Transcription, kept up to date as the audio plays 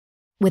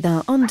With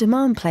our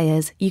on-demand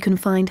players, you can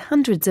find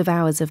hundreds of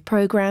hours of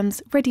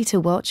programs ready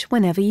to watch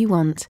whenever you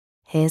want.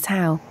 Here's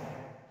how.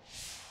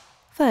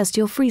 First,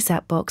 your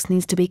Freesat box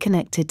needs to be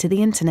connected to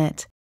the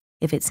internet.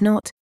 If it's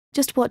not,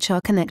 just watch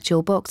our Connect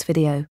Your Box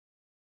video.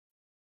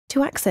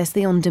 To access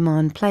the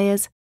on-demand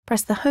players,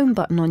 press the Home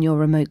button on your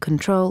remote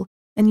control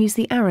and use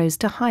the arrows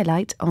to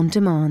highlight On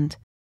Demand.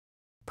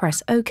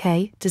 Press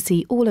OK to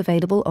see all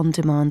available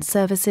on-demand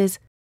services,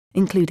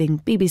 including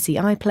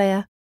BBC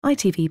iPlayer,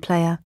 ITV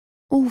Player,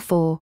 All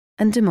 4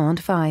 and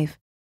Demand 5.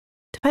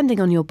 Depending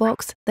on your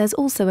box, there's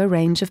also a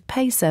range of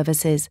pay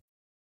services,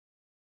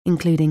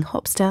 including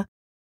Hopster,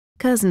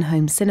 Curzon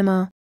Home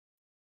Cinema,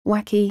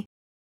 Wacky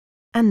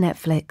and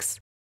Netflix.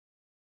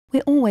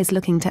 We're always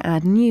looking to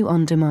add new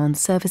on-demand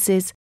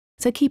services,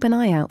 so keep an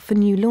eye out for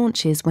new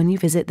launches when you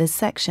visit this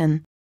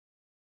section.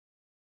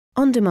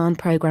 On-demand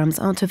programs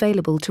aren't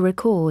available to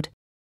record,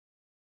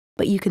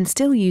 but you can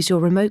still use your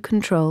remote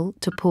control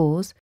to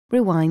pause,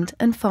 rewind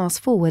and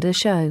fast-forward a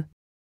show.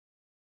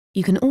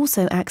 You can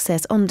also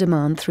access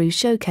on-demand through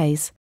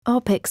Showcase,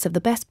 our picks of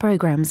the best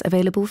programs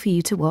available for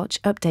you to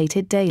watch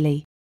updated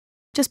daily.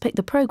 Just pick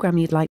the program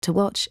you'd like to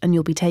watch and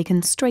you'll be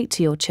taken straight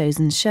to your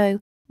chosen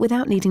show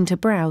without needing to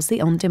browse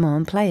the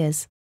on-demand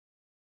players.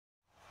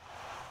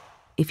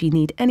 If you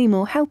need any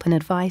more help and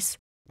advice,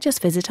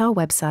 just visit our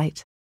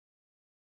website.